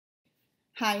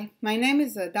Hi, my name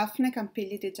is Dafne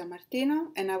Campigli Di Giammartino,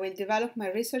 and I will develop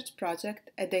my research project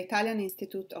at the Italian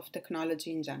Institute of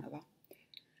Technology in Genova.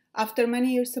 After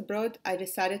many years abroad, I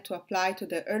decided to apply to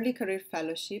the Early Career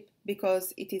Fellowship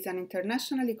because it is an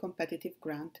internationally competitive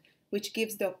grant which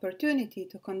gives the opportunity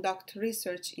to conduct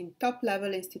research in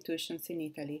top-level institutions in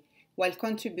Italy while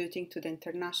contributing to the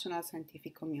international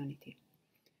scientific community.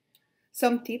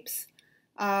 Some tips.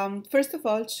 First of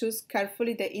all, choose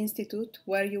carefully the institute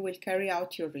where you will carry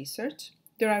out your research.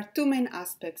 There are two main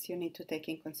aspects you need to take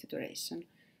in consideration.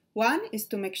 One is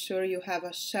to make sure you have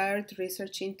a shared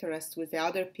research interest with the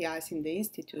other PIs in the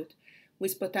institute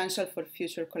with potential for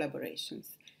future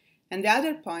collaborations. And the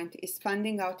other point is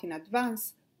finding out in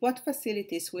advance what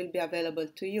facilities will be available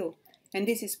to you. And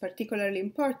this is particularly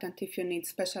important if you need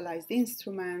specialized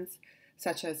instruments,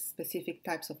 such as specific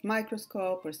types of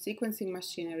microscope or sequencing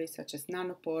machinery such as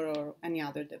nanopore or any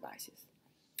other devices.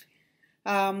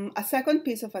 A second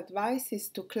piece of advice is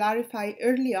to clarify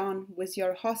early on with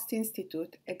your host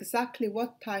institute exactly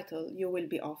what title you will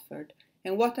be offered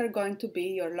and what are going to be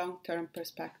your long-term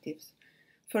perspectives.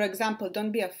 For example,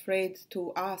 don't be afraid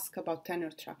to ask about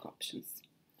tenure track options.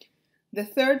 The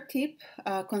third tip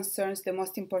concerns the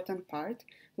most important part,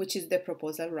 which is the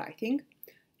proposal writing.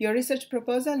 Your research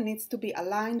proposal needs to be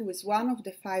aligned with one of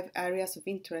the 5 areas of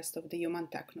interest of the Human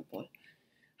Technopole.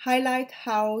 Highlight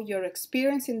how your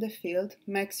experience in the field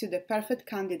makes you the perfect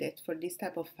candidate for this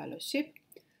type of fellowship.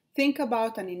 Think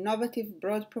about an innovative,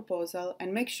 broad proposal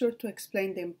and make sure to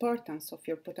explain the importance of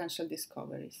your potential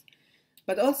discoveries.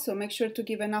 But also make sure to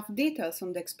give enough details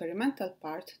on the experimental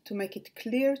part to make it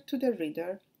clear to the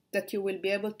reader that you will be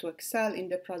able to excel in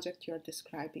the project you are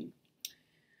describing.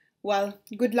 Well,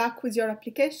 good luck with your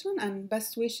application and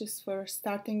best wishes for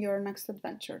starting your next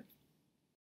adventure.